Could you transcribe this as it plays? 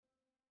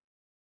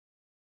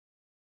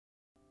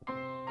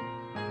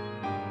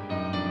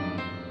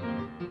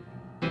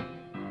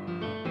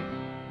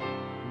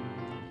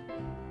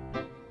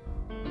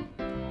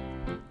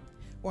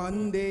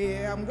One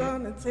day I'm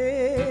gonna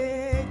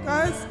take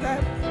a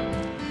step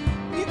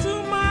into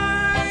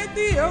my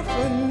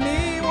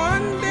theophany.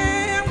 One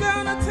day I'm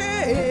gonna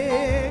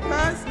take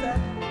a step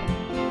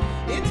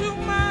into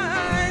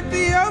my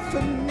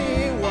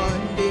theophany.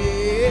 One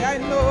day I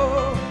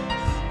know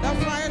the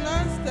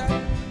final step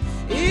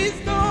is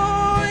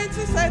going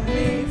to set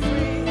me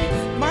free.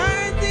 My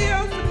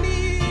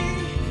theophany,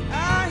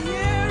 I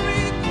hear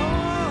it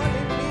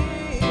calling me.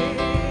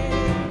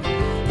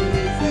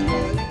 It's a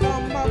calling,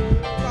 come up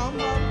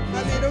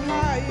a little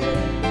higher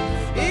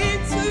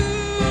into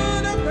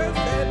the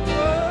perfect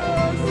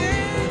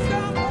roses.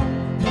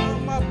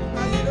 Come up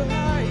a little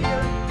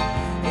higher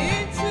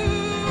into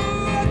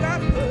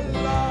agape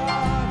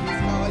love.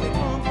 It's calling,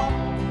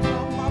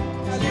 come up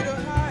a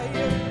little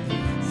higher.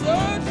 So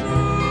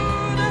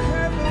through the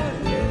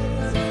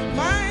heavens,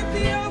 my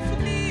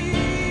theophany,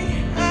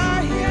 I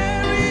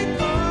hear it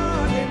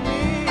calling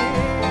me.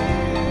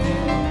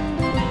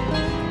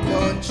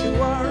 Don't you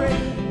worry,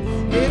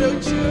 little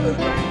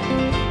children.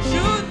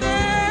 Should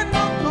they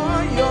knock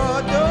on your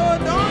door,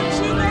 don't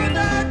you know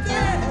that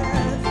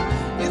death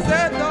is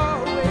a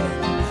doorway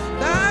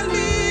that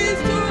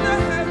leads to the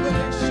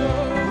heavenly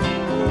shore?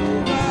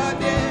 Over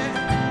there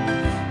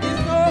is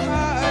no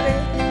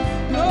heartache,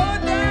 no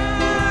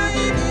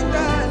dying in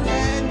the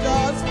land,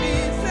 just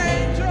peace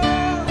and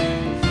joy,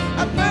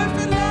 a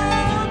perfect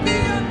love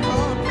beyond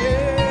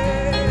compare.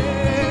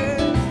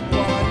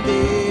 One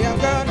day I'm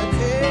gonna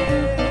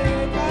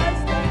take a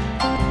step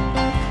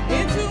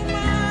into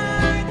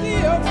my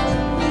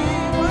theophany.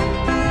 One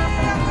day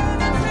I'm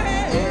gonna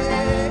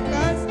take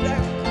a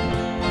step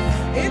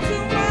into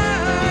my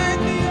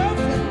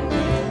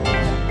theophany.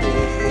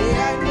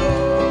 Yeah, I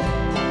know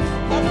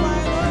the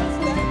final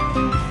step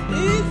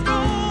is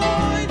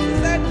going to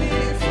set me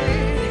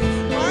free.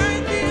 My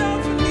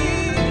theophany,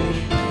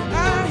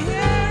 I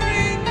hear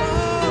it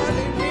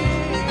calling me.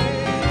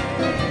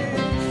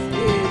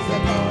 It's a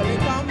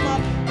calling, come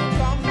up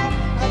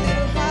a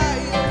little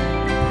higher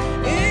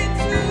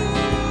into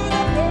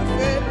the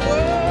perfect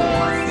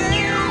roses.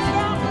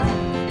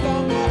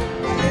 Come up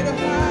a little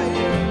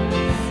higher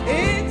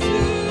into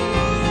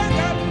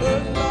agape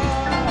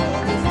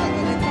love. It's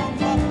calling,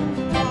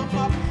 come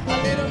up a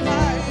little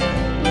higher.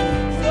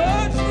 So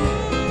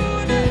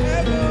through the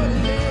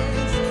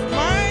heavens,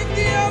 my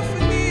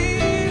theophany,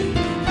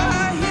 I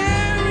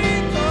hear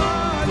it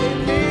calling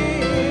me.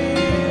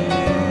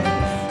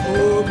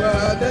 Over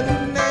the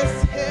next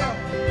hill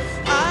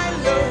I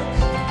look,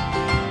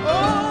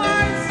 oh,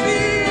 I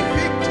see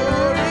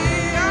victory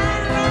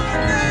around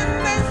the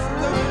nest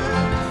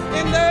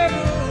in the